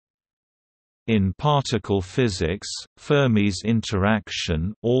In particle physics, Fermi's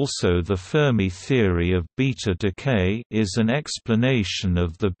interaction, also the Fermi theory of beta decay, is an explanation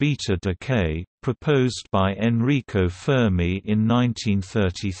of the beta decay, proposed by Enrico Fermi in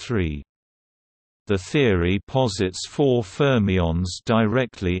 1933. The theory posits four fermions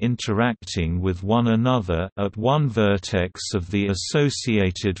directly interacting with one another at one vertex of the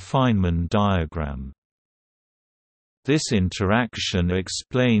associated Feynman diagram. This interaction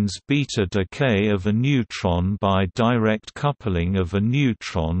explains beta decay of a neutron by direct coupling of a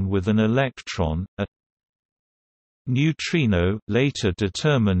neutron with an electron, a neutrino, later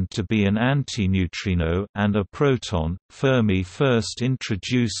determined to be an antineutrino, and a proton. Fermi first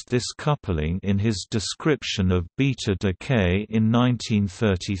introduced this coupling in his description of beta decay in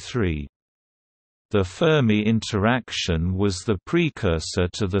 1933. The Fermi interaction was the precursor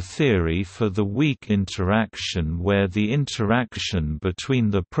to the theory for the weak interaction, where the interaction between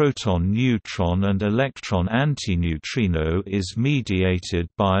the proton-neutron and electron-antineutrino is mediated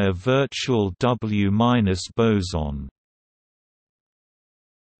by a virtual W- boson.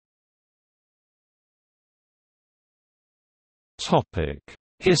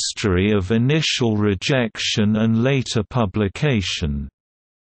 History of initial rejection and later publication.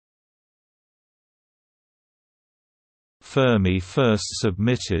 Fermi first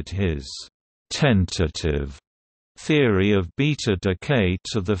submitted his tentative theory of beta decay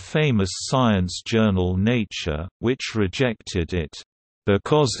to the famous science journal Nature, which rejected it,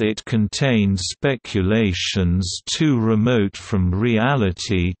 "because it contained speculations too remote from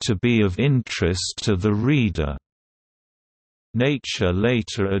reality to be of interest to the reader." Nature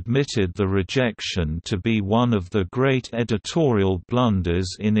later admitted the rejection to be one of the great editorial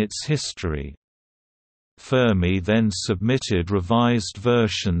blunders in its history. Fermi then submitted revised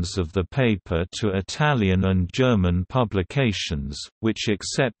versions of the paper to Italian and German publications, which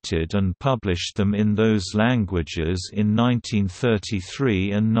accepted and published them in those languages in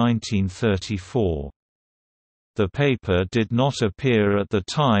 1933 and 1934. The paper did not appear at the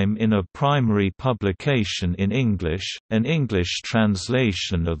time in a primary publication in English. An English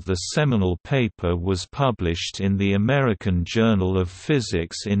translation of the seminal paper was published in the American Journal of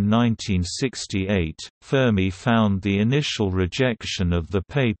Physics in 1968. Fermi found the initial rejection of the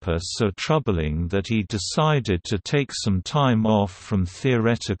paper so troubling that he decided to take some time off from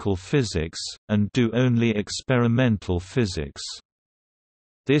theoretical physics, and do only experimental physics.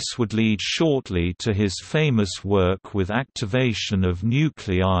 This would lead shortly to his famous work with activation of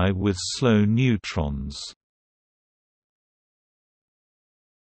nuclei with slow neutrons.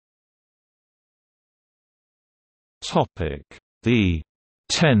 The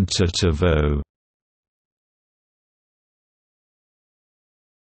tentativo.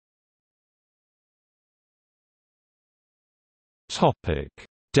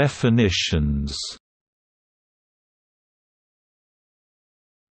 Definitions.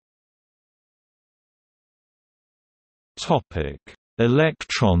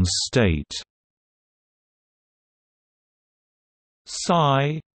 Electron state.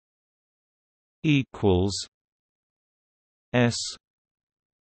 Psi equals S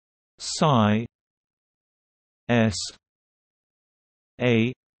psi S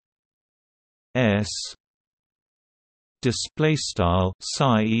A S. Display style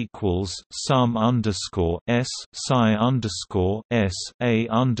psi equals sum underscore S psi underscore S A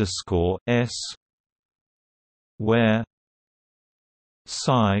underscore S, where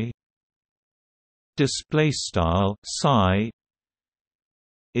psi display style psi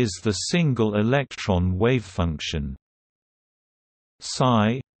is the single electron wave function.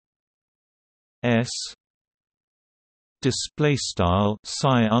 Psi S display style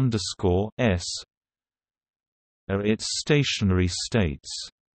psi underscore S are its stationary states.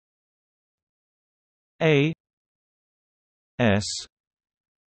 A S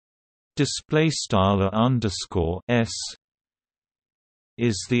display style underscore S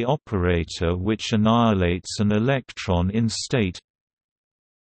is the operator which annihilates an electron in state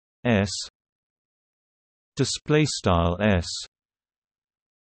S display style S,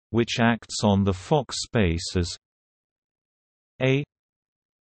 which acts on the Fock space as A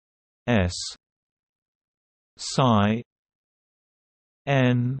S psi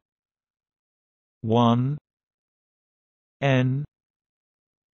n 1 n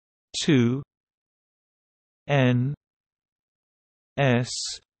 2 n S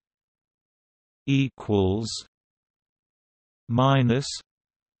equals minus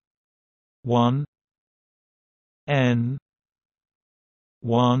 1 n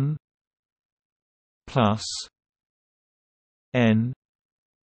 1 plus n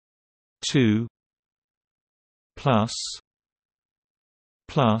 2 plus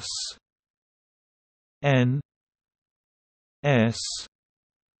n s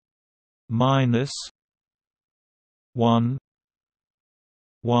minus 1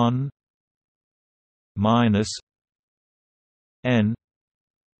 1 minus n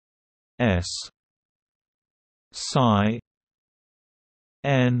s psi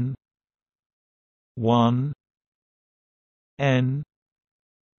n 1 n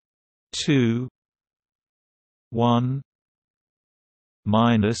 2 1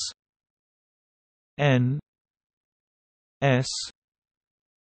 minus n s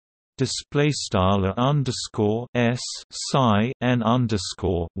display style underscore s psi n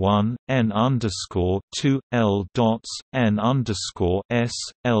underscore 1 n underscore 2 l dots n underscore s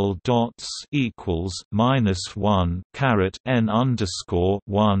l dots equals minus 1 caret n underscore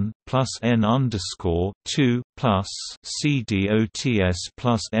 1 plus n underscore 2 plus c dots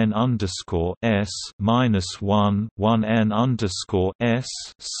plus n underscore s minus 1 1 n underscore s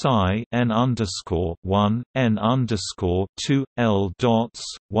psi n underscore 1 n underscore 2 l dots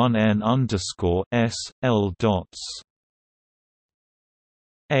 1 n underscore s l dots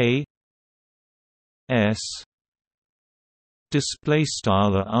a s display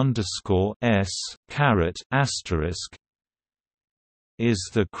style underscore s caret asterisk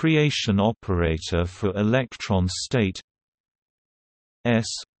is the creation operator for electron state s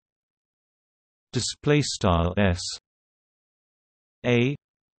display style s a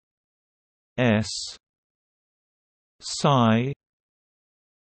s psi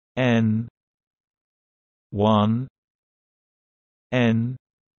n 1 n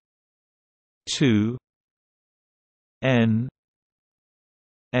 2 n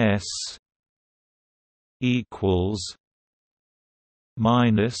s equals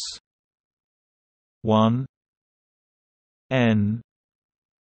minus 1 n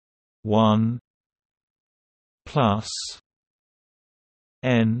 1 plus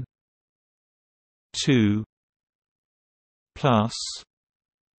n 2 plus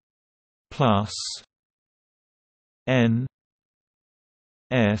n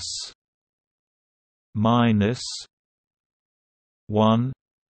s minus 1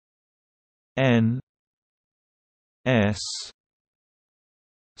 n s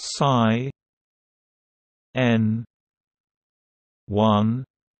psi n 1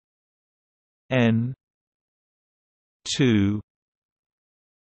 n 2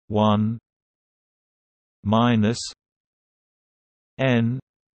 1 minus n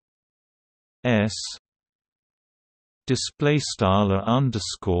s display style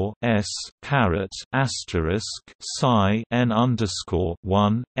underscore s caret asterisk psi n underscore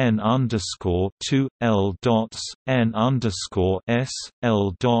 1 n underscore 2 l dots n underscore s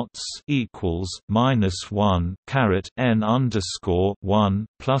l dots equals minus 1 caret n underscore 1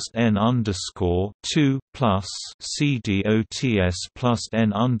 plus n underscore 2 plus c dots plus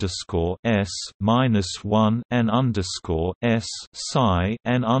n underscore s minus 1 n underscore s psi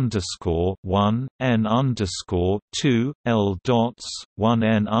n underscore 1 n underscore 2 l dots 1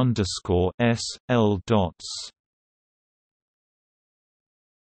 n underscore s l dots.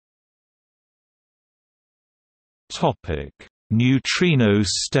 Topic: Neutrino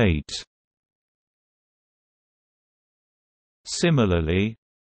state. Similarly,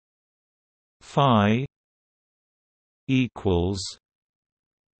 phi equals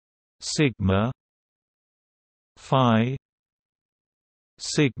sigma phi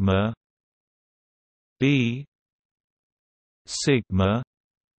sigma b sigma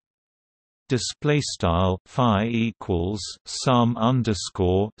display style phi equals sum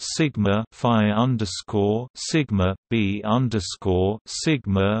underscore sigma phi underscore sigma b underscore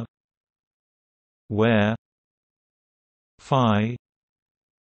sigma, where phi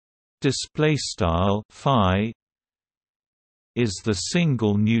display style phi is the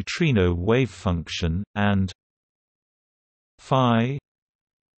single neutrino wave function and phi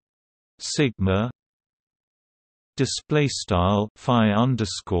sigma display style phi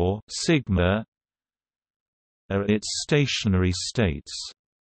underscore sigma are its stationary states.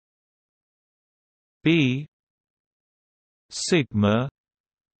 B sigma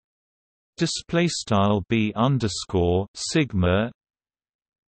display style b underscore sigma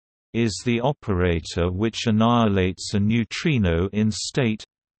is the operator which annihilates a neutrino in state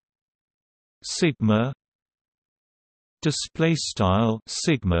sigma display style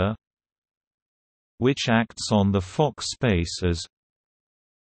sigma, which acts on the Fock space as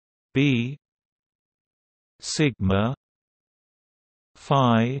b sigma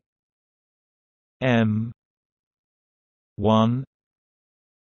phi m 1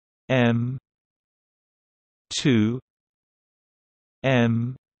 m 2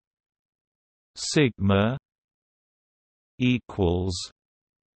 m sigma equals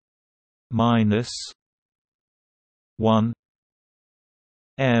minus 1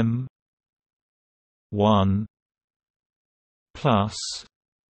 m 1 plus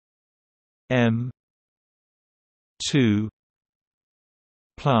m 2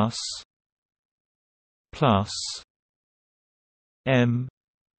 plus m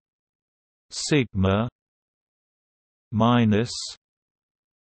sigma minus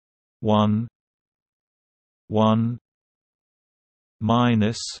 1 1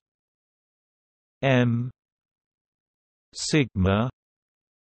 minus m sigma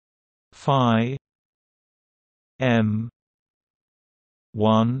phi m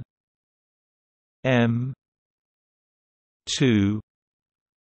 1 m 2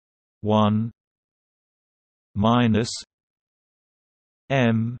 1 minus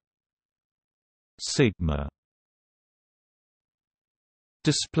m sigma.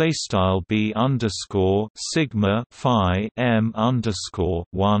 Display style b underscore sigma phi m underscore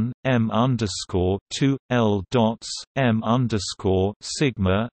 1 m underscore 2 l dots m underscore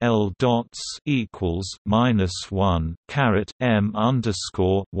sigma l dots equals -1 caret m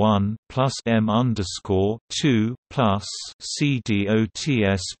underscore 1 plus m underscore 2 plus c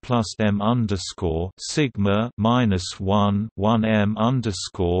dots plus m underscore sigma -1 1 m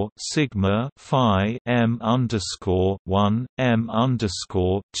underscore sigma phi m underscore 1 m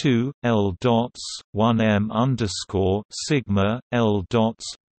underscore 2 l dots 1 m underscore sigma l dots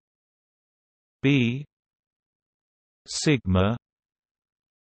b sigma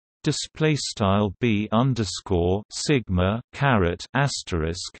display style b underscore sigma caret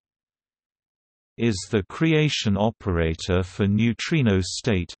asterisk is the creation operator for neutrino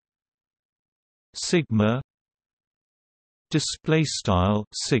state sigma display style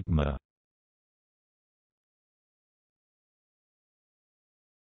sigma.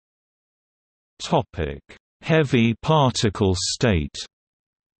 Topic: Heavy particle state.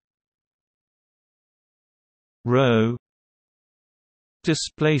 Rho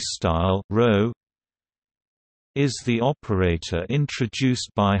display style rho is the operator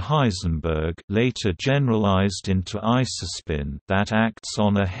introduced by Heisenberg, later generalized into isospin, that acts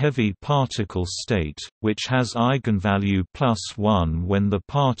on a heavy particle state, which has eigenvalue +1 when the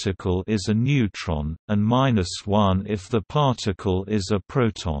particle is a neutron, and -1 if the particle is a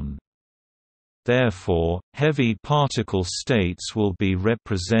proton. Therefore, heavy particle states will be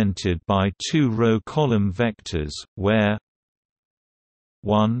represented by two row column vectors, where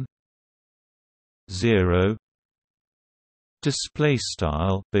 1 0 display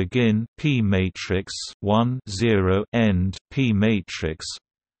style begin p matrix 1 0 end p matrix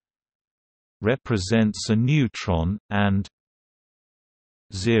represents a neutron, and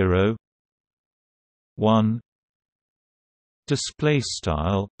 0 1 display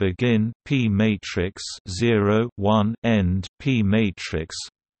style begin p matrix 0 1 end p matrix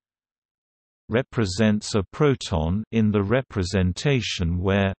represents a proton in the representation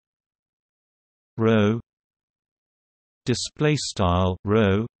where rho display style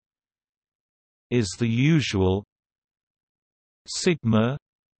rho is the usual sigma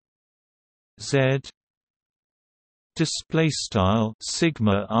z display style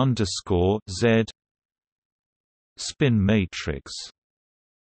sigma underscore z spin matrix.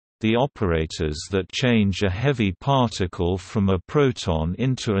 The operators that change a heavy particle from a proton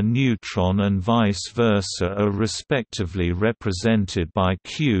into a neutron and vice versa are respectively represented by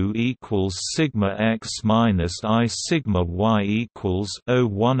Q equals sigma x minus I sigma y equals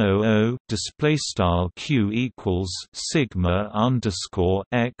 0100 display style Q equals sigma underscore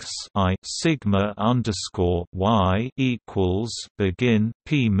x I sigma underscore y equals begin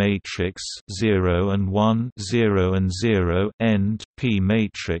P matrix 0 and 1 0 and 0 end P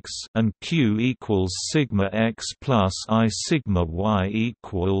matrix and Q equals sigma x plus I sigma y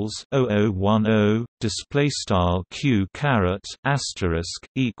equals 0010 display style Q caret asterisk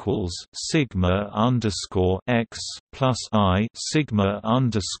equals sigma underscore x plus I sigma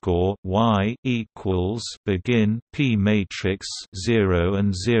underscore y equals begin P matrix 0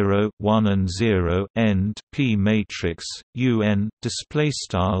 and 0 1 and 0 end P matrix UN display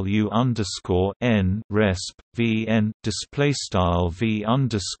style U underscore N resp Vn display style V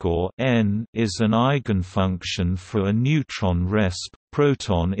underscore N is an eigenfunction for a neutron resp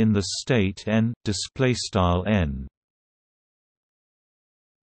proton in the state N display style N.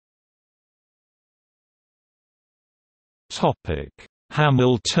 Topic: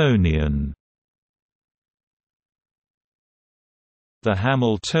 Hamiltonian. The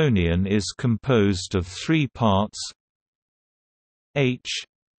Hamiltonian is composed of three parts: H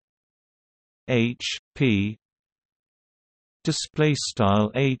P display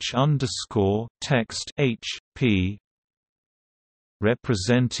style H underscore text H P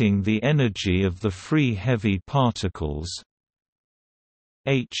representing the energy of the free heavy particles.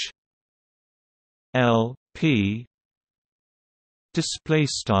 H L P display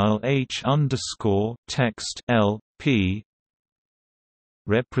style H underscore text L P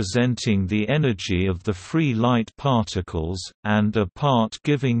representing the energy of the free light particles, and a part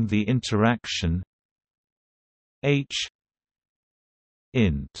giving the interaction H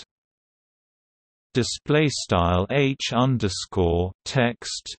int display style H underscore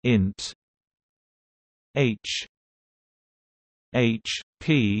text int H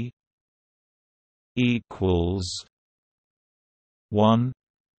P equals 1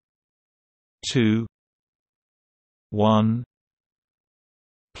 2 1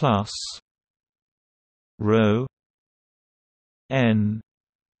 plus rho n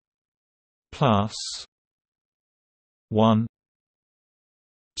plus 1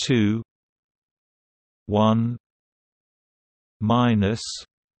 2 1 minus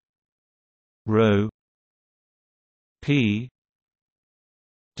rho p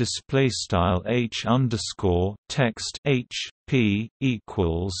display style H underscore text H P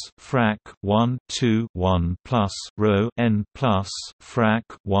equals frac 1 2 1 plus rho n plus frac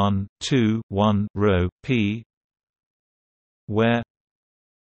 1 2 1 rho P, where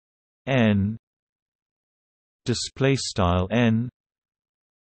n display style n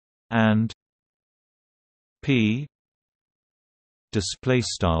and P display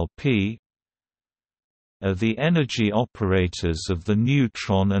style P are the energy operators of the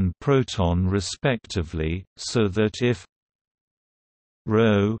neutron and proton respectively, so that if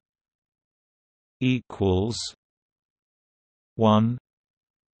ρ equals 1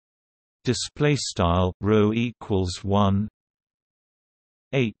 display style ρ equals 1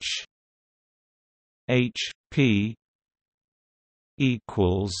 h p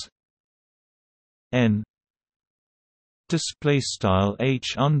equals n display style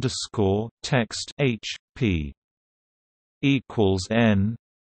h underscore text h p equals n,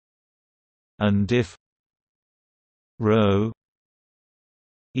 and if ρ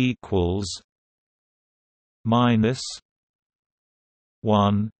equals minus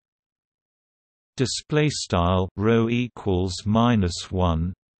 1 display style ρ equals minus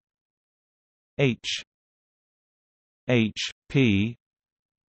 1 h p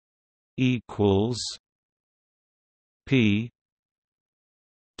equals p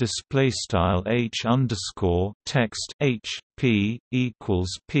display style h underscore text h p equals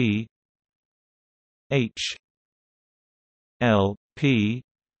p h l p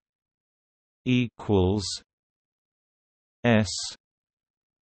equals s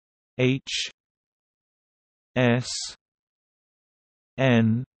h s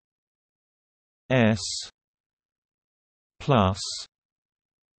n s plus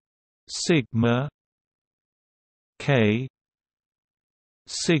sigma k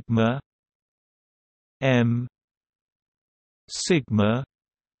sigma m sigma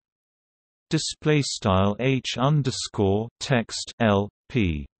display style h underscore text l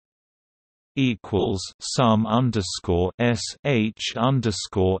p equals sum underscore s h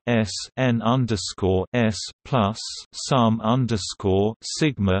underscore s n underscore s plus sum underscore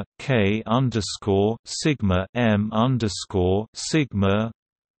sigma k underscore sigma m underscore sigma,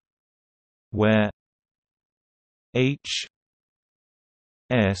 where h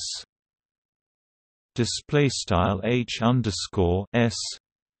s display style h underscore s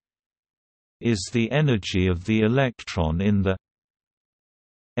is the energy of the electron in the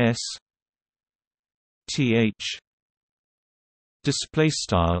s th display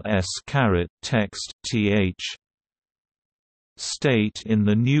style s caret text th state in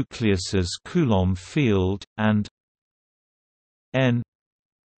the nucleus's Coulomb field, and n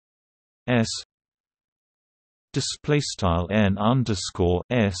s display style n underscore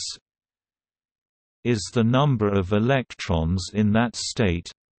s is the number of electrons in that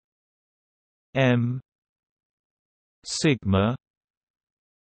state. M sigma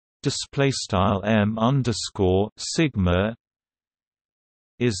display style m underscore sigma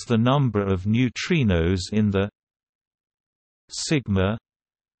is the number of neutrinos in the sigma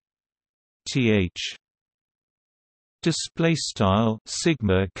th display style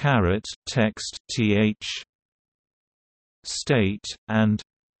sigma caret text th state, and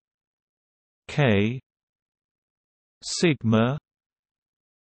k sigma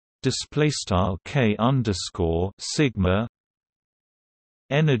display style k underscore sigma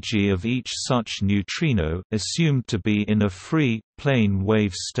energy of each such neutrino assumed to be in a free plane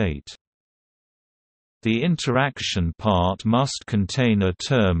wave state. The interaction part must contain a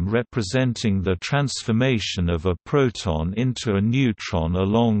term representing the transformation of a proton into a neutron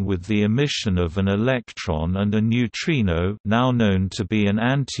along with the emission of an electron and a neutrino, now known to be an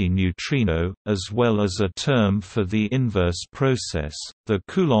anti-neutrino, as well as a term for the inverse process. The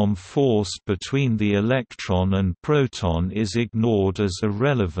Coulomb force between the electron and proton is ignored as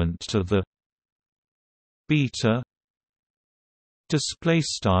irrelevant to the beta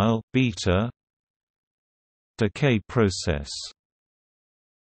beta decay process.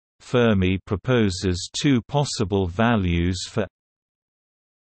 Fermi proposes two possible values for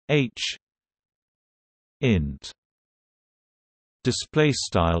h int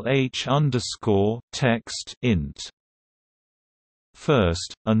 (h_text int).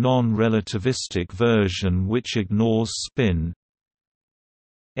 First, a non-relativistic version which ignores spin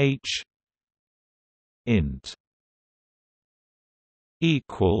h int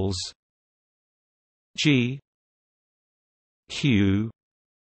equals g q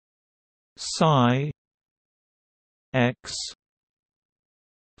psi x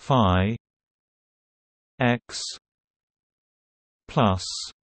phi x plus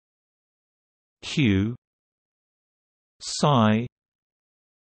q psi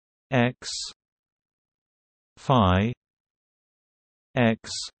x phi x.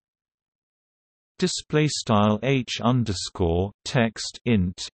 Display style h_text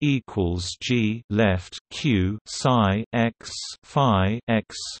int equals g left q psi x phi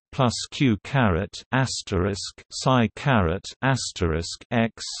x plus q caret asterisk psi caret asterisk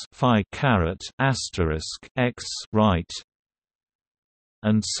x phi caret asterisk x right,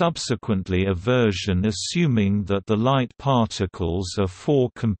 and subsequently a version assuming that the light particles are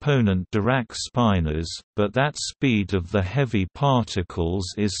four-component Dirac spinors, but that speed of the heavy particles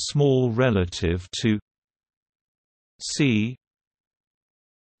is small relative to c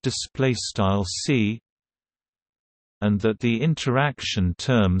c, and that the interaction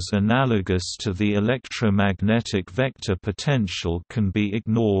terms analogous to the electromagnetic vector potential can be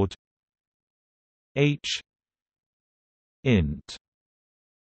ignored. H int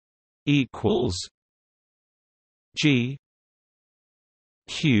equals g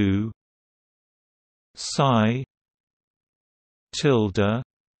q psi tilde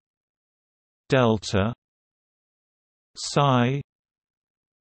delta psi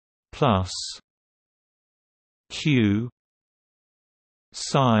plus q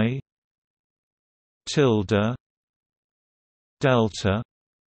psi tilde delta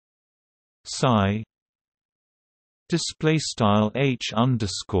psi. Display style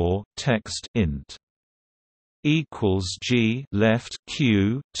h_text int equals g left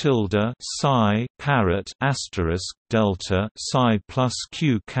q tilde psi caret asterisk delta psi plus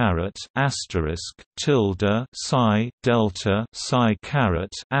q caret asterisk tilde psi delta psi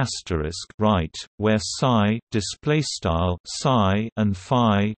caret asterisk right, where psi display style psi and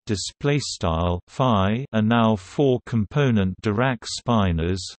phi display style phi are now four-component Dirac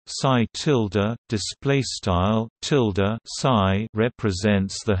spinors. Psi tilde display style tilde psi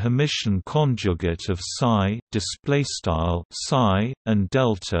represents the Hermitian conjugate of psi display style psi, and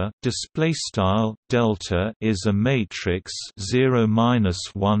delta display style delta is a matrix 0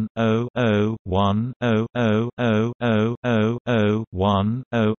 -1 0 0 1 0 0 0 0 0 1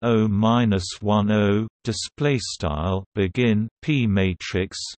 0 0 -1 0 display style begin p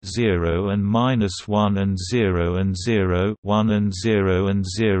matrix 0 and -1 and 0 and 0 1 and 0 and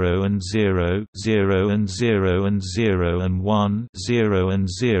 0 and 0 0 and 0 and 0 and 1 0 and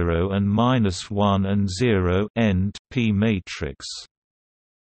 0 and -1 and 0 end p matrix.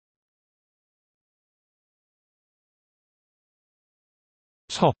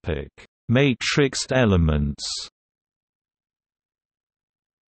 Topic: Matrixed elements.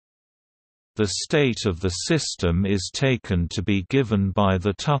 The state of the system is taken to be given by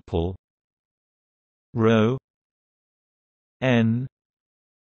the tuple ρ n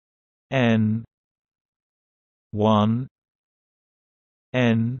n 1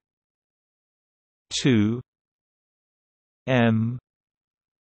 n 2 m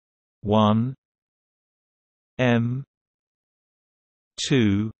 1 m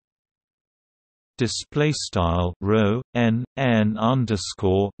 2. Display style ρ n n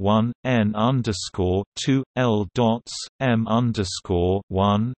underscore 1 n underscore 2 l dots m underscore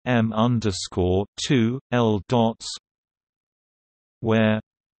 1 m underscore 2 l dots, where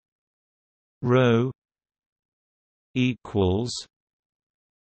ρ equals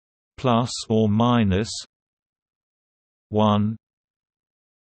plus or minus 1.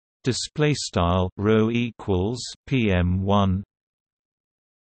 Display style ρ equals pm1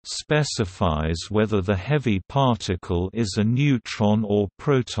 specifies whether the heavy particle is a neutron or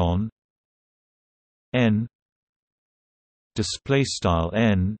proton. n display style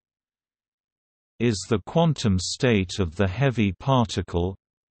n is the quantum state of the heavy particle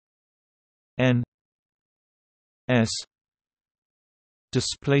n s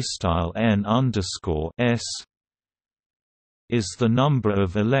display style n underscore s is the number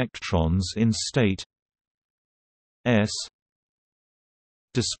of electrons in state s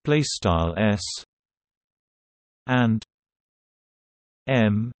display style s and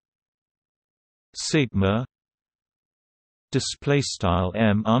m sigma display style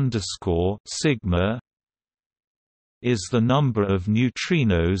m underscore sigma is the number of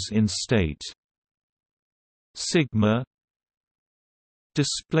neutrinos in state sigma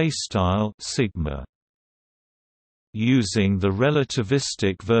display style sigma. Using the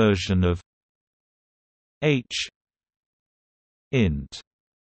relativistic version of h int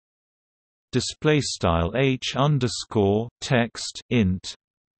display style h underscore text int,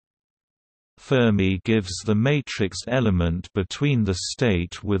 Fermi gives the matrix element between the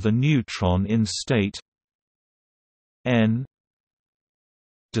state with a neutron in state n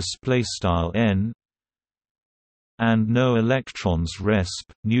display style n and no electrons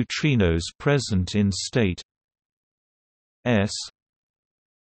resp neutrinos present in state s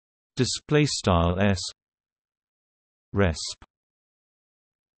display style s resp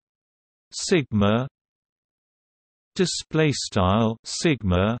sigma display style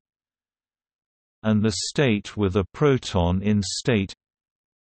sigma and the state with a proton in state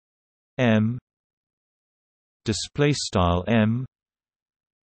m display style m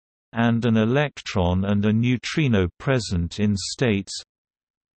and an electron and a neutrino present in states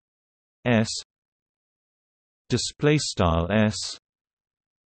s display style s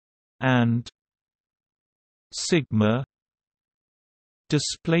and sigma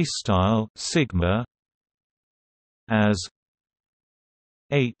display style sigma as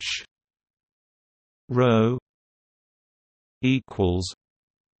h rho equals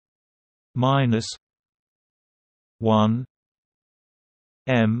minus 1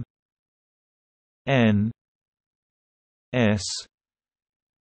 m n s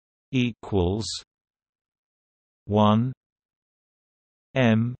equals 1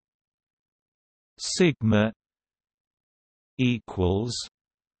 m sigma equals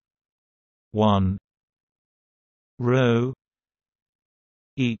 1 rho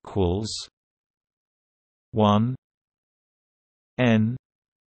equals 1 n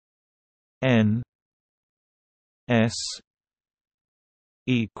n s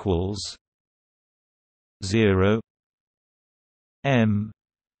equals 0 m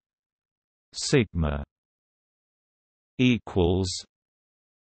sigma equals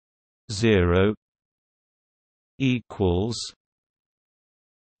 0 equals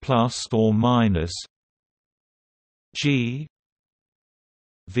plus or minus g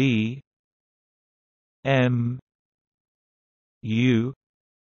v m u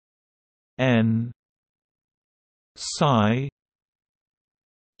n psi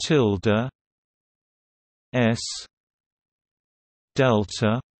tilde s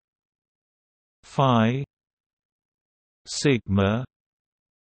delta phi sigma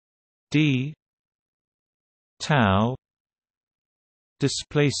d tau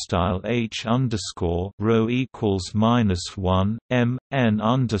display style h underscore rho equals minus 1 m n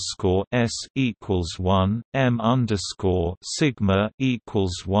underscore s equals 1 m underscore sigma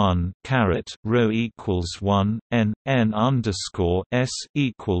equals 1 caret rho equals 1 n n underscore s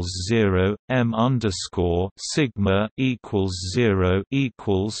equals 0 m underscore sigma equals 0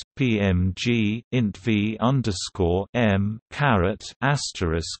 equals pmg int v underscore m caret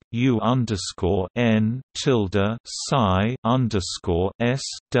asterisk u underscore n tilde psi underscore s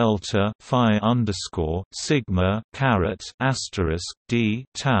delta phi underscore sigma caret asterisk d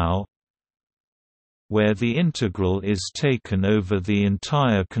tau, where the integral is taken over the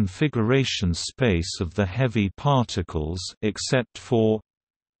entire configuration space of the heavy particles except for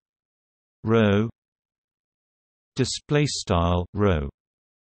rho display style rho.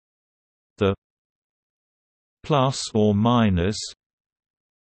 The plus or minus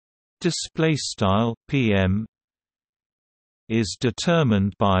display style pm is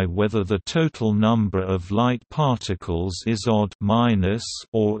determined by whether the total number of light particles is odd minus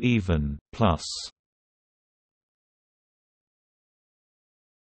or even plus.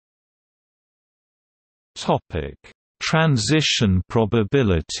 Topic: Transition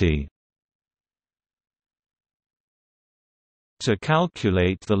probability. To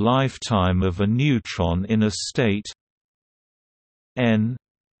calculate the lifetime of a neutron in a state n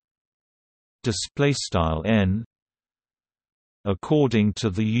displaystyle n, According to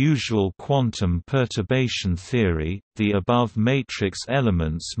the usual quantum perturbation theory, the above matrix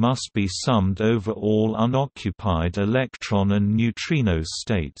elements must be summed over all unoccupied electron and neutrino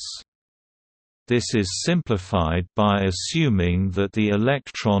states. This is simplified by assuming that the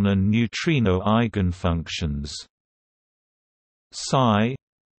electron and neutrino eigenfunctions psi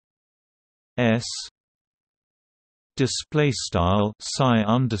s display style psi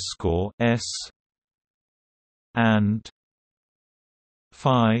underscore s and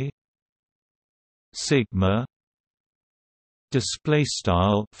phi sigma display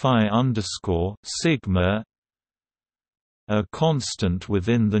style phi underscore sigma are constant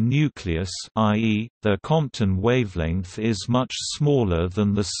within the nucleus, i.e., their Compton wavelength is much smaller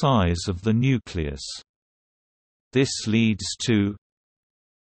than the size of the nucleus. This leads to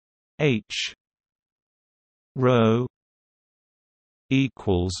h rho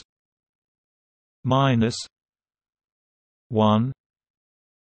equals minus 1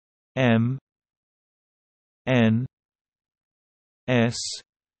 m n s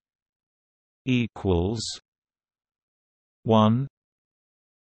equals 1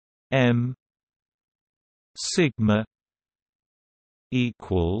 m sigma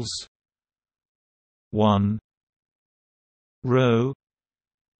equals 1 rho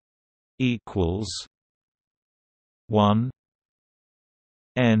equals 1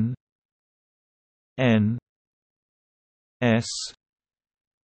 n n s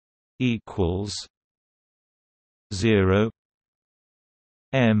equals 0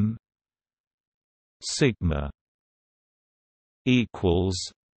 m sigma equals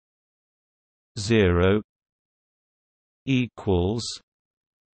 0 equals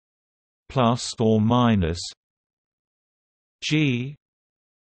plus or minus g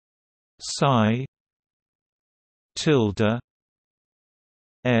psi tilde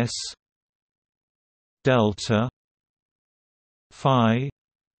s delta phi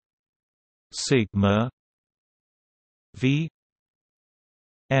sigma v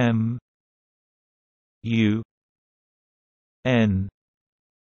m u n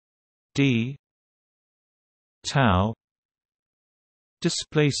d tau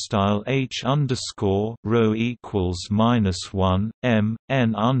display style h underscore rho equals minus 1 m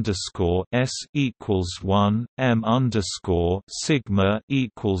n underscore s equals 1 m underscore sigma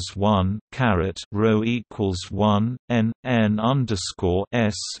equals 1 caret rho equals 1 n n underscore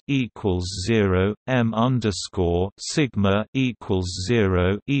s equals 0 m underscore sigma equals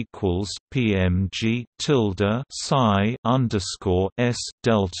 0 equals pmg tilde psi underscore s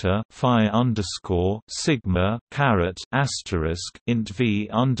delta phi underscore sigma caret asterisk int v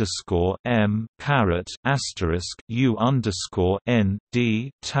underscore m caret asterisk u underscore n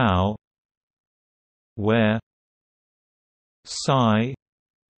d tau, where psi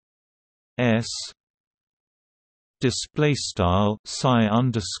s display style psi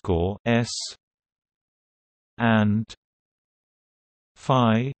underscore s and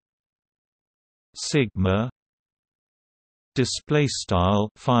phi sigma display style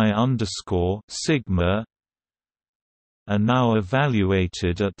phi underscore sigma are now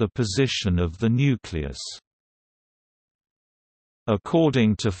evaluated at the position of the nucleus.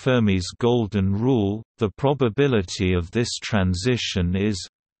 According to Fermi's golden rule, the probability of this transition is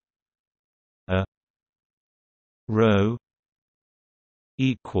a rho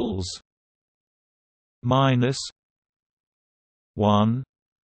equals minus 1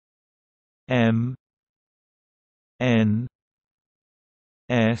 m n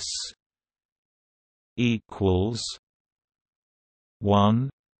s equals 1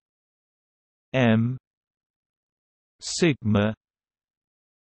 m sigma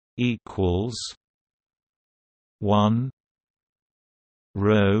equals 1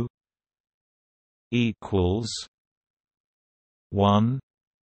 rho equals 1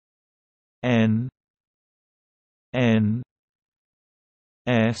 n n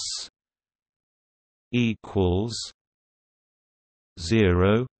s equals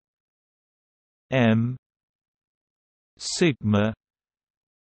 0 m sigma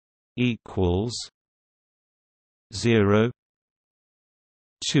equals 0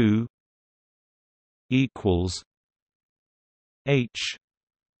 2 equals h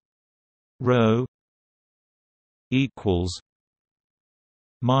rho equals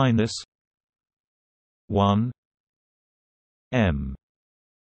minus 1 m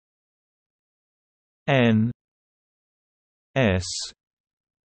n s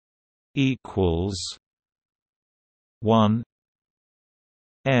equals 1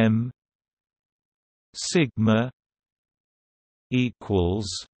 m sigma equals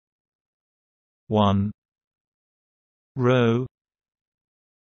 1 rho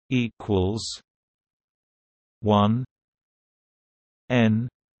equals 1 n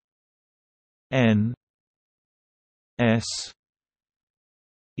n s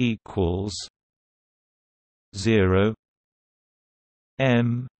equals 0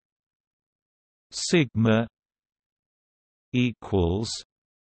 m sigma equals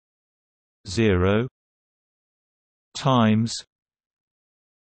 0 times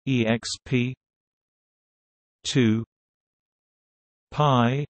exp 2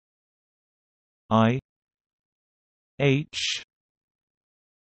 pi I h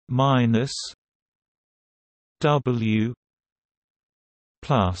minus w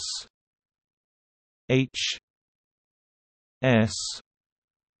plus h s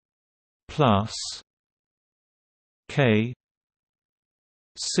plus k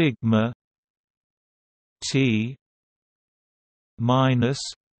sigma t minus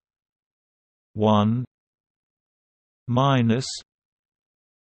 1 minus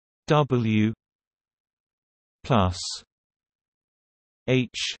w plus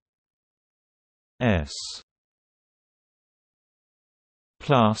h s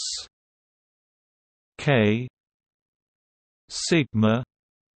plus k sigma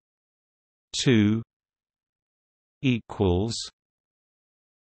 2 equals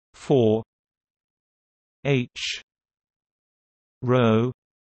 4 h rho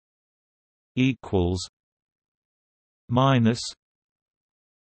equals minus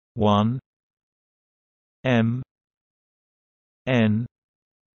 1 m n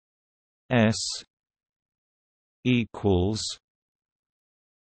s equals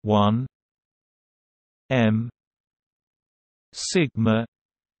 1 m sigma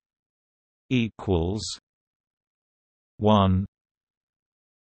equals 1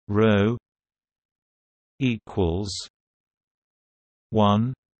 rho equals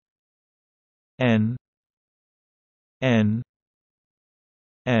 1 n n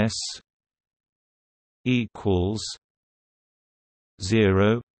s equals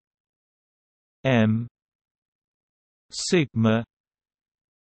 0 m sigma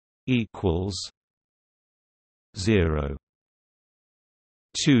equals 0.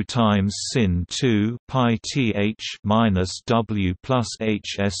 2 times sin 2 pi th minus w plus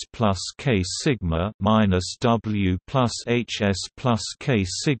hs plus k sigma minus w plus hs plus k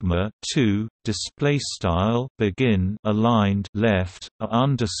sigma 2 display style begin aligned left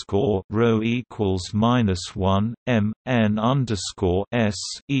underscore rho equals minus 1 m n underscore s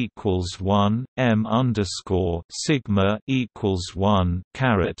equals 1 m underscore sigma equals 1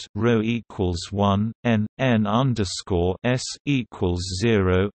 caret rho equals 1 n n underscore s equals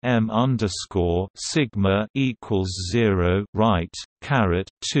 0 m underscore sigma equals 0 right caret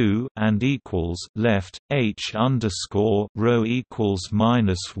 2 and equals left h underscore rho equals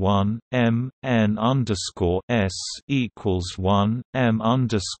minus 1 m n underscore s equals 1 m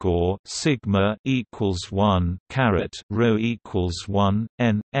underscore sigma equals 1 caret rho equals 1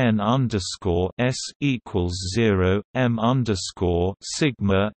 n n underscore s equals 0 m underscore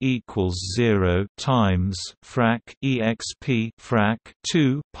sigma equals 0 times frac exp frac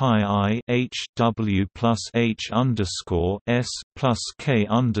 2 pi I h w plus h underscore s plus k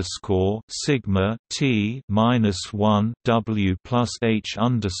underscore sigma t minus 1 w plus h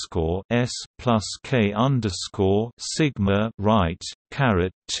underscore s plus k underscore sigma right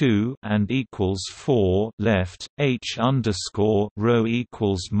caret 2 and equals 4 left h underscore rho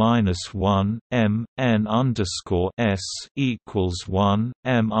equals minus 1 m n underscore s equals 1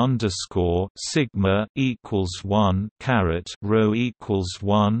 m underscore sigma equals 1 caret rho equals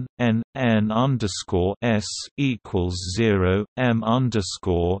 1 n n underscore s equals 0 m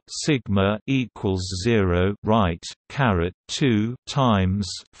underscore sigma equals 0 right caret 2 times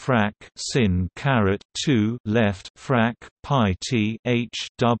frac sin caret 2 left frac pi t h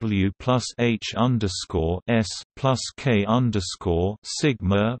w plus h underscore s plus k underscore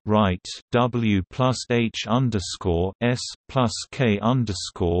sigma right w plus h underscore s plus k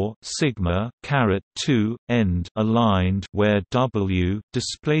underscore sigma caret 2 end aligned where w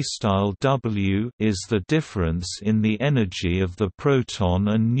display style w is the difference in the energy of the proton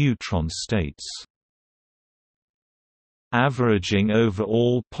and neutron states. Averaging over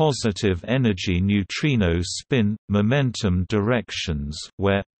all positive energy neutrino spin momentum directions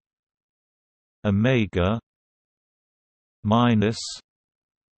where omega minus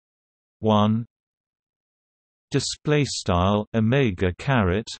 1 display style omega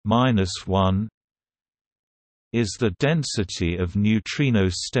caret minus 1 is the density of neutrino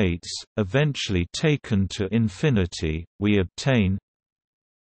states eventually taken to infinity, we obtain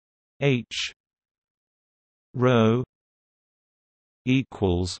h rho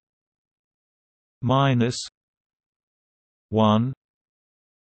equals minus 1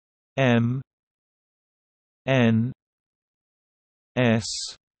 m n S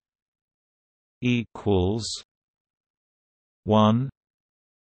equals 1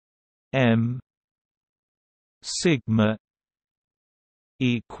 m sigma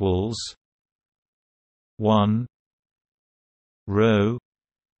equals 1 rho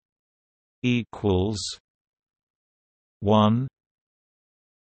equals 1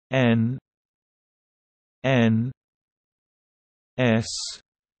 n n s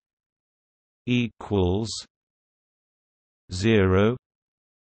equals 0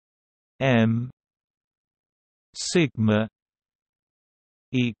 m sigma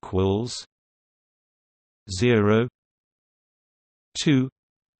equals 0 2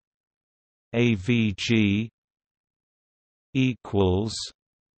 avg equals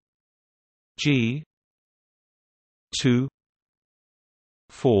g 2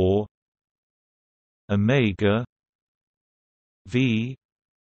 4 omega v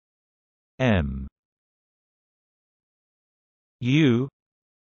m u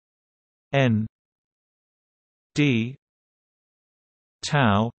n d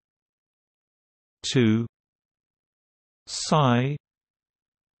tau 2 psi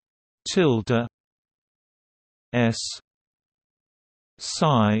tilde s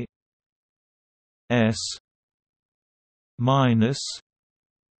psi s minus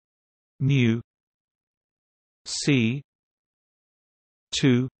mu c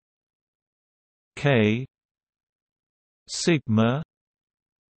 2 k sigma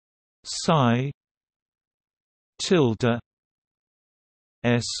psi tilde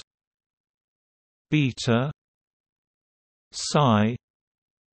s beta psi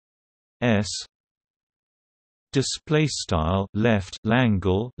s. Display style left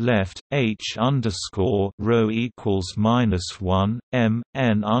Langle left h underscore row equals -1 m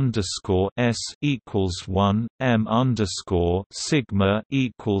n underscore s equals 1 m underscore sigma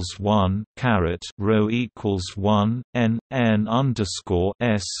equals 1 caret row equals 1 n n underscore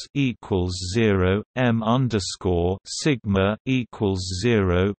s equals 0 m underscore sigma equals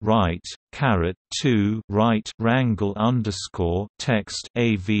 0 right caret 2 right wrangle underscore text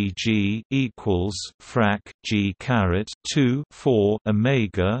avg equals frac g caret 2 4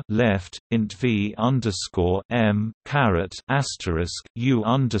 omega left int v underscore m caret asterisk u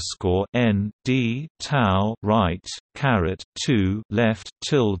underscore n d tau right caret 2 left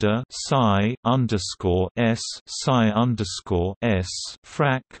tilde psi underscore s psi underscore s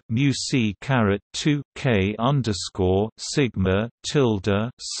frac mu c caret 2 k underscore sigma tilde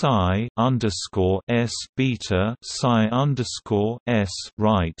psi underscore s beta psi underscore s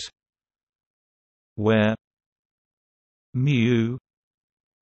right, where mu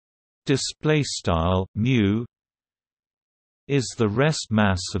display style mu is the rest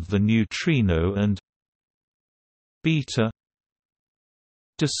mass of the neutrino and beta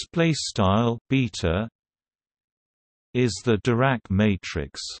display style beta is the Dirac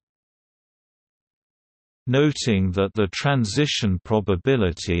matrix. Noting that the transition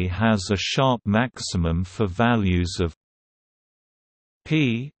probability has a sharp maximum for values of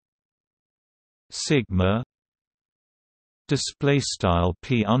p sigma display style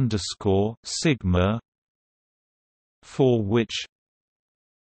p underscore sigma, for which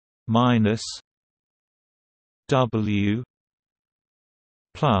minus w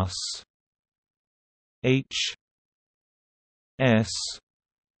plus h s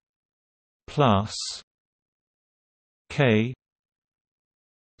plus k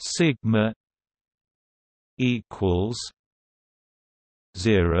sigma equals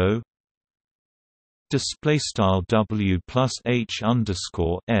 0. Display style w plus h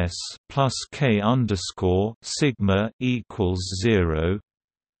underscore s plus k underscore sigma equals 0.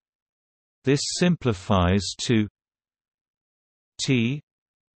 This simplifies to t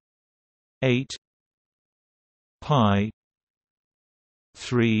 8 pi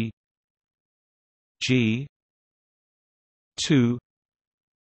 3 g 2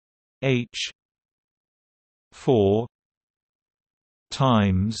 h 4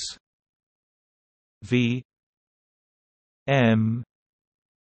 times v m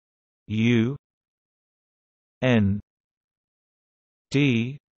u n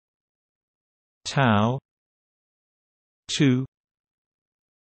d tau 2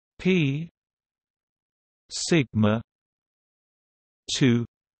 p sigma 2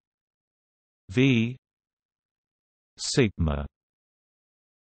 v sigma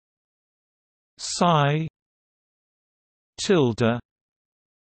psi tilde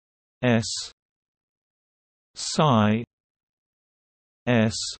s psi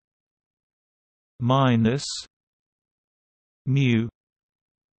s minus mu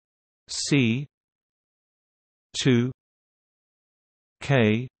c 2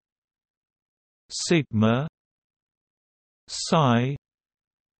 k sigma psi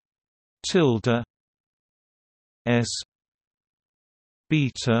tilde s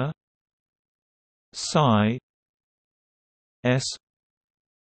beta psi s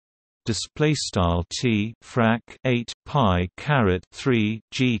display style t frac 8 pi caret 3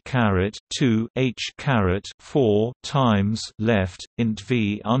 g caret 2 h caret 4 times left int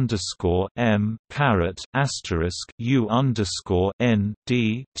v underscore m caret asterisk u underscore n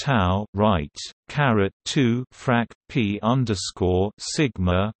d tau right caret 2 frac p underscore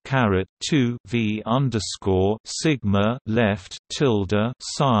sigma caret 2 v underscore sigma left tilde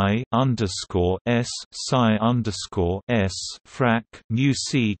psi underscore s psi underscore s frac mu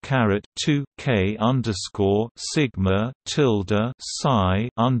c caret 2 k underscore sigma tilde psi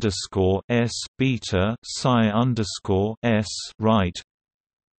underscore s beta psi underscore s right,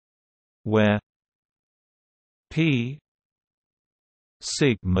 where p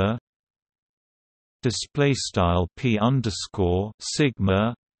sigma display style p underscore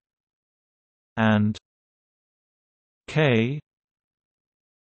sigma and k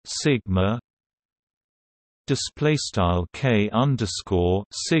sigma display style k underscore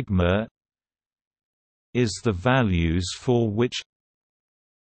sigma is the values for which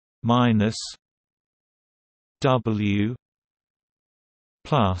minus w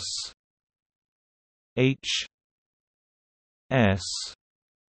plus h s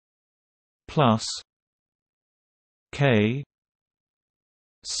plus k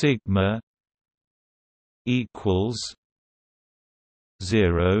sigma equals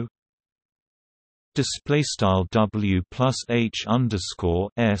 0. Display style w plus h underscore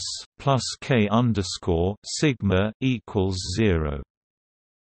s plus k underscore sigma equals 0.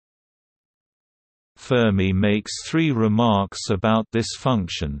 Fermi makes three remarks about this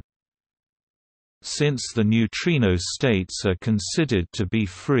function. Since the neutrino states are considered to be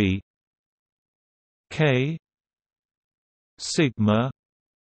free, k sigma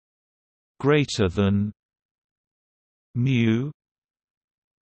greater than mu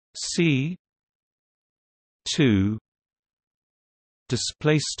c 2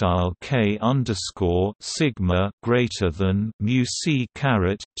 display style k underscore sigma greater than mu c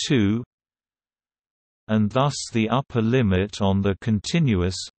caret 2, and thus the upper limit on the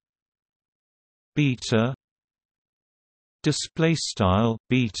continuous beta display style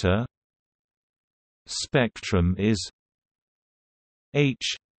beta spectrum is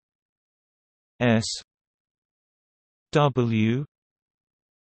h s w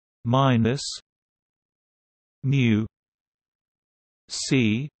minus mu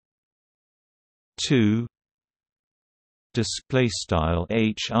c 2 display style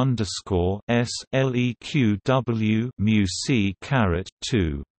h underscore s leq w mu c caret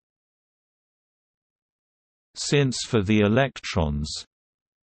 2. Since for the electrons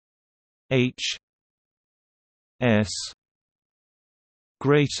h s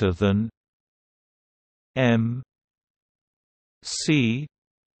greater than m c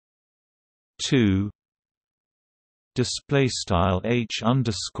 2 display style h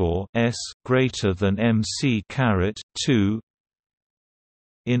underscore s greater than mc caret 2,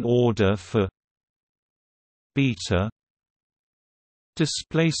 in order for beta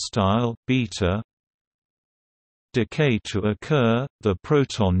display style beta decay to occur, the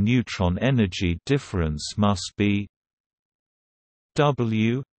proton-neutron energy difference must be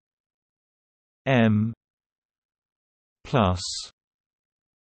W m plus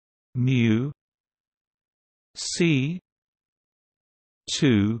mu c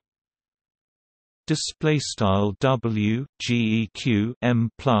 2 display style W geq m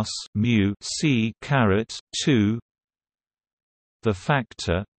plus mu c caret 2. The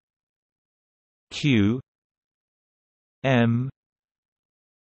factor q m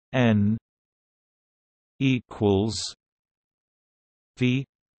n equals v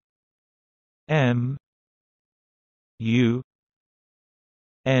m u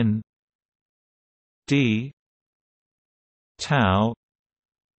n d tau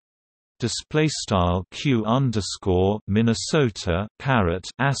display style q underscore Minnesota caret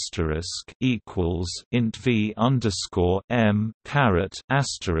asterisk equals int v underscore m caret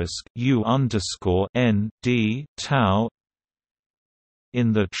asterisk u underscore n d tau.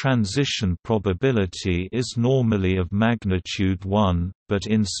 In the transition, probability is normally of magnitude 1, but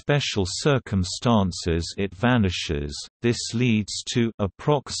in special circumstances it vanishes. This leads to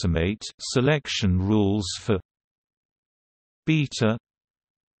approximate selection rules for beta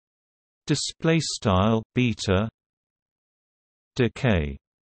display style beta decay.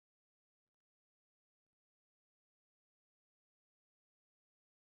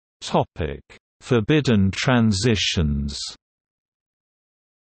 Topic: Forbidden transitions.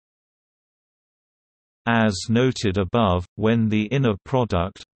 As noted above, when the inner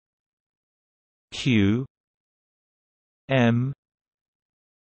product Q M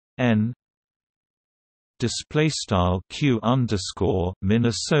N display style Q underscore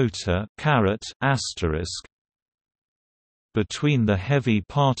Minnesota caret asterisk between the heavy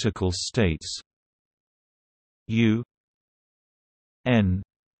particle states U N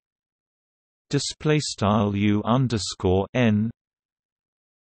display style U underscore N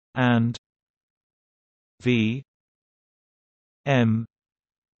and V M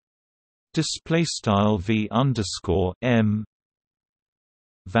display style V underscore M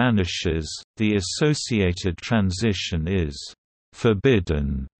vanishes, the associated transition is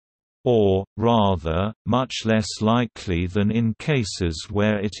forbidden, or, rather, much less likely than in cases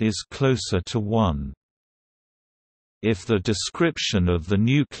where it is closer to 1. If the description of the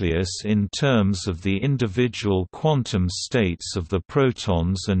nucleus in terms of the individual quantum states of the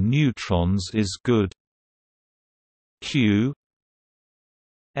protons and neutrons is good, Q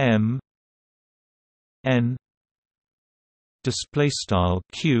M N display style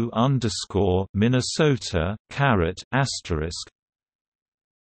Q underscore Minnesota caret asterisk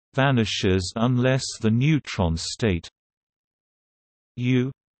vanishes unless the neutron state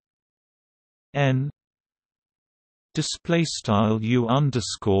U N display style U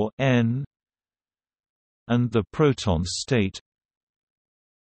underscore N and the proton state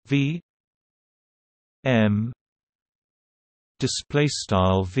V M display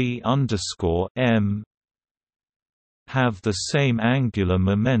style V underscore M have the same angular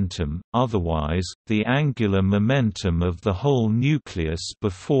momentum. Otherwise, the angular momentum of the whole nucleus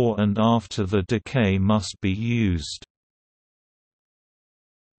before and after the decay must be used.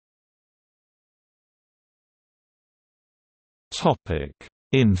 Topic: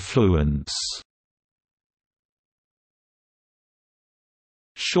 Influence.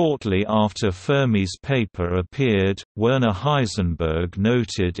 Shortly after Fermi's paper appeared, Werner Heisenberg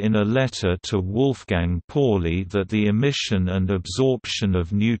noted in a letter to Wolfgang Pauli that the emission and absorption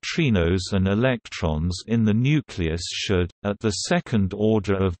of neutrinos and electrons in the nucleus should, at the second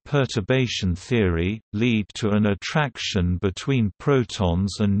order of perturbation theory, lead to an attraction between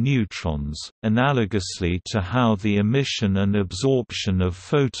protons and neutrons, analogously to how the emission and absorption of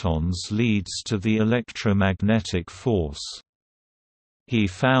photons leads to the electromagnetic force. He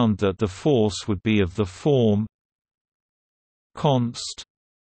found that the force would be of the form const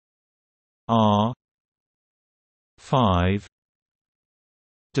r 5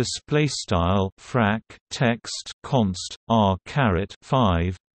 display style frac text const r caret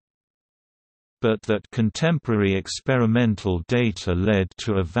 5, but that contemporary experimental data led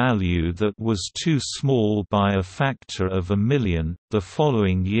to a value that was too small by a factor of 1,000,000. The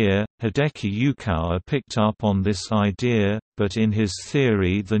following year, Hideki Yukawa picked up on this idea, but in his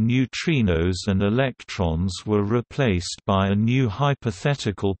theory the neutrinos and electrons were replaced by a new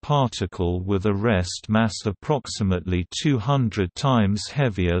hypothetical particle with a rest mass approximately 200 times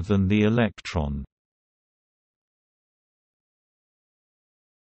heavier than the electron.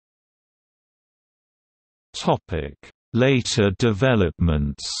 Later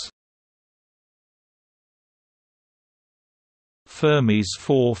developments. Fermi's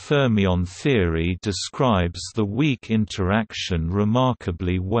four-fermion theory describes the weak interaction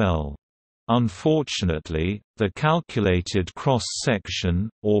remarkably well. Unfortunately, the calculated cross-section,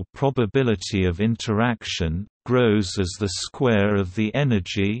 or probability of interaction, grows as the square of the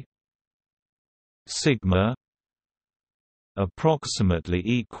energy sigma approximately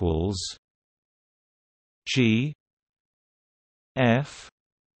equals G F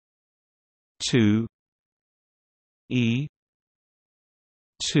 2 E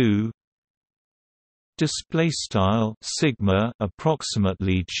 2 display style sigma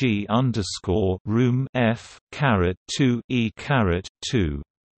approximately G underscore room F caret 2 E caret 2.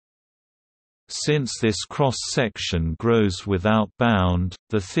 Since this cross-section grows without bound,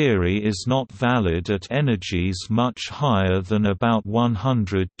 the theory is not valid at energies much higher than about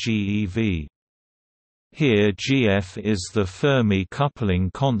 100 GeV. Here Gf is the Fermi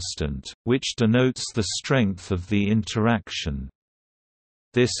coupling constant, which denotes the strength of the interaction.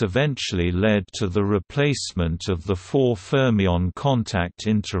 This eventually led to the replacement of the four-fermion contact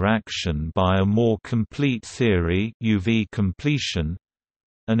interaction by a more complete theory, UV completion,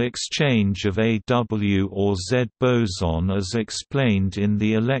 an exchange of AW or Z boson as explained in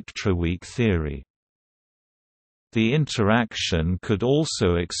the electroweak theory. The interaction could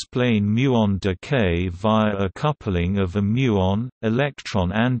also explain muon decay via a coupling of a muon,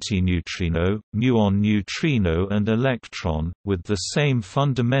 electron antineutrino, muon neutrino and electron, with the same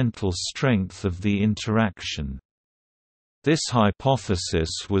fundamental strength of the interaction. This hypothesis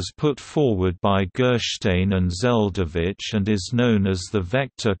was put forward by Gerstein and Zeldovich and is known as the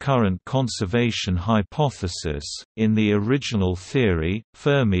vector current conservation hypothesis. In the original theory,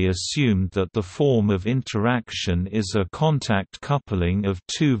 Fermi assumed that the form of interaction is a contact coupling of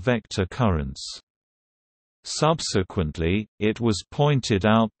two vector currents. Subsequently, it was pointed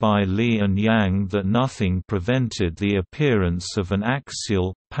out by Li and Yang that nothing prevented the appearance of an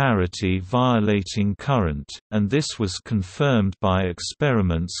axial, parity-violating current, and this was confirmed by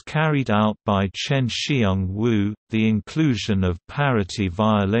experiments carried out by Chen-Xiang Wu. The inclusion of parity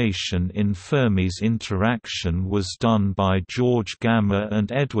violation in Fermi's interaction was done by George Gamow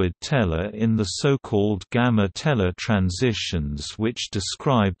and Edward Teller in the so-called Gamow-Teller transitions, which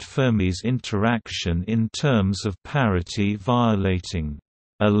described Fermi's interaction in terms of parity violating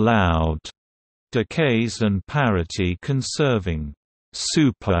allowed decays and parity conserving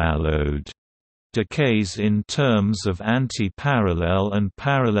superallowed decays in terms of anti-parallel and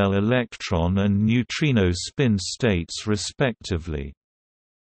parallel electron and neutrino spin states respectively.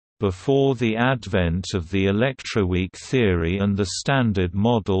 Before the advent of the electroweak theory and the Standard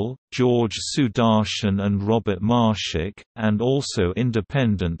Model, George Sudarshan and Robert Marshak, and also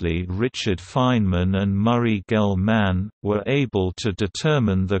independently Richard Feynman and Murray Gell-Mann, were able to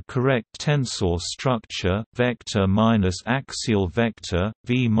determine the correct tensor structure vector minus axial vector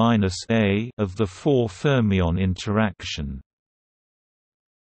V-A of the four fermion interaction.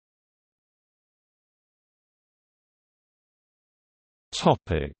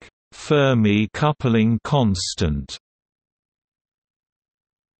 Fermi coupling constant.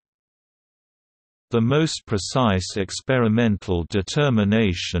 The most precise experimental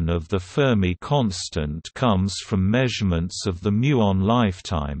determination of the Fermi constant comes from measurements of the muon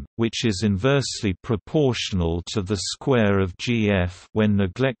lifetime, which is inversely proportional to the square of Gf when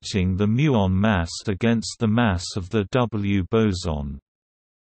neglecting the muon mass against the mass of the W boson.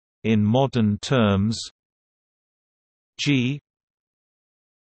 In modern terms, G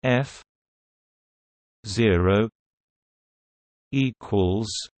F 0 equals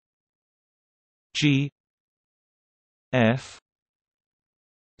G F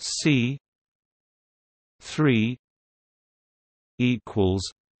C 3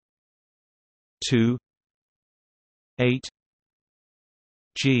 equals 2 8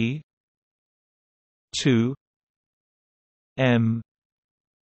 G 2 M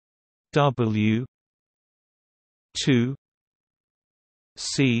W 2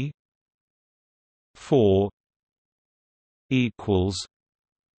 C 4 equals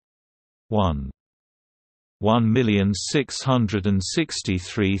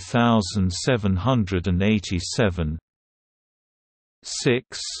 1,663,787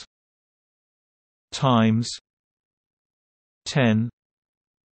 6 times 10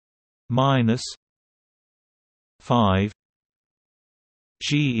 minus 5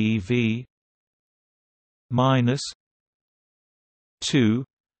 GeV minus 2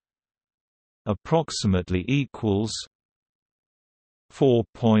 approximately equals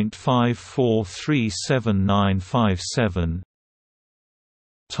 4.543797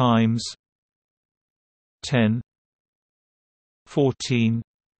 times 10 14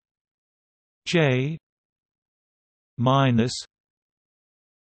 J minus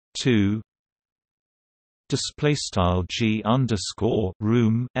 2. Display style G underscore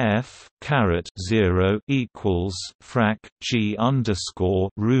room F caret 0 equals frac G underscore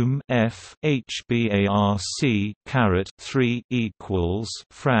room F HBARC caret 3 equals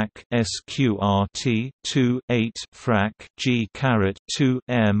frac SQRT 2 8 frac G caret 2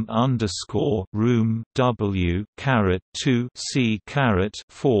 M underscore room W caret 2 C caret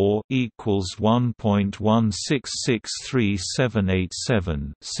 4 equals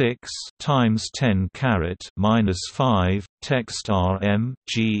 1.1663787 6 times 10 caret minus 5 text RM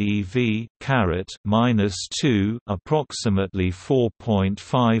GeV caret minus 2 approximately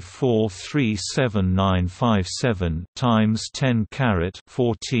 4.5437957 times 10 caret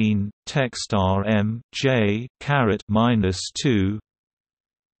 14 text RM J caret minus 2.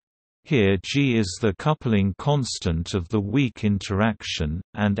 Here G is the coupling constant of the weak interaction,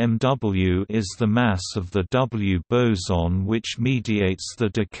 and MW is the mass of the W boson which mediates the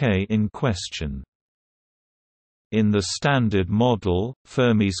decay in question. In the Standard Model,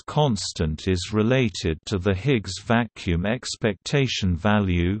 Fermi's constant is related to the Higgs vacuum expectation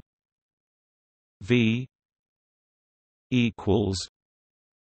value V equals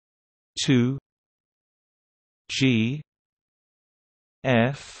 2 G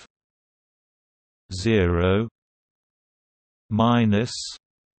F 0 minus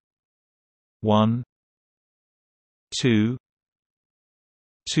 1 2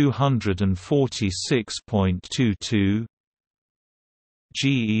 246.22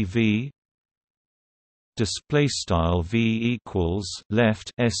 GeV display style V equals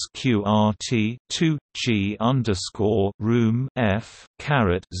left sqrt 2 G underscore room F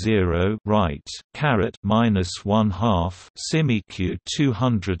caret 0 right caret -1/2 simiq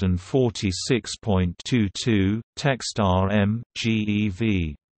 246.22 text rm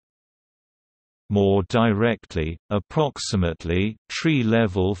GeV. More directly, approximately tree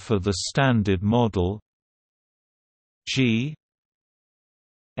level for the standard model G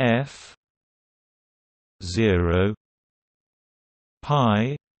F 0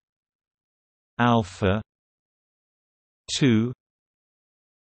 pi alpha 2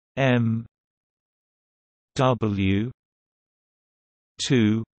 m w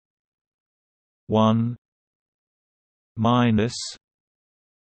 2 1 minus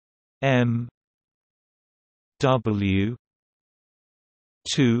m w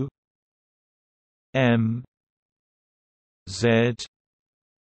 2 m z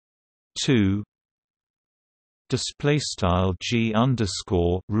 2 display style G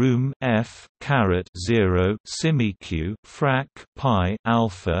underscore room F caret 0 simiq frac pi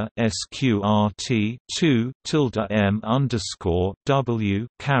alpha sqrt 2 tilde m underscore W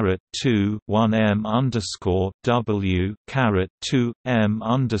caret 2 1 m underscore W caret 2 m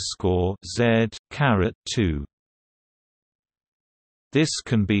underscore Z caret 2. This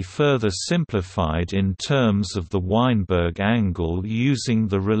can be further simplified in terms of the Weinberg angle using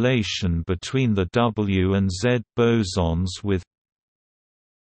the relation between the W and Z bosons with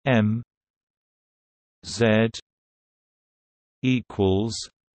m Z equals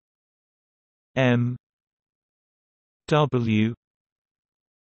m W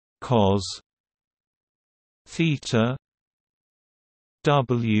cos theta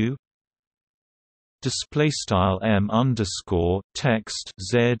W display style m underscore text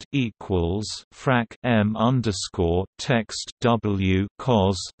Z equals frac m underscore text W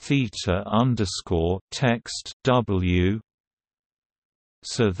cos theta underscore text W,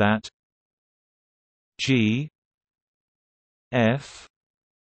 so that G F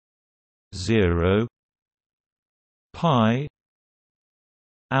 0 pi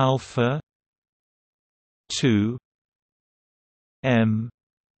alpha 2 m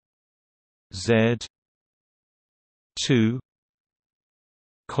Z 2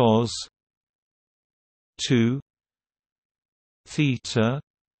 cos 2 theta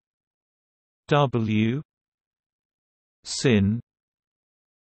W sin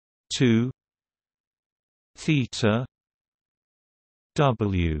 2 theta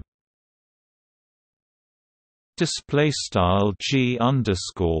W. Display style G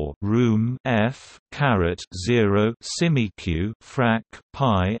underscore room F caret 0 simiq frac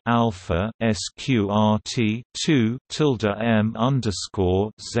pi alpha sqrt 2 tilde m underscore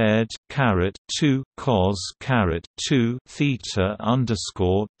Z caret 2 cos caret 2 theta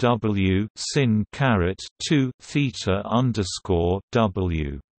underscore W sin caret 2 theta underscore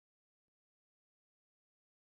W.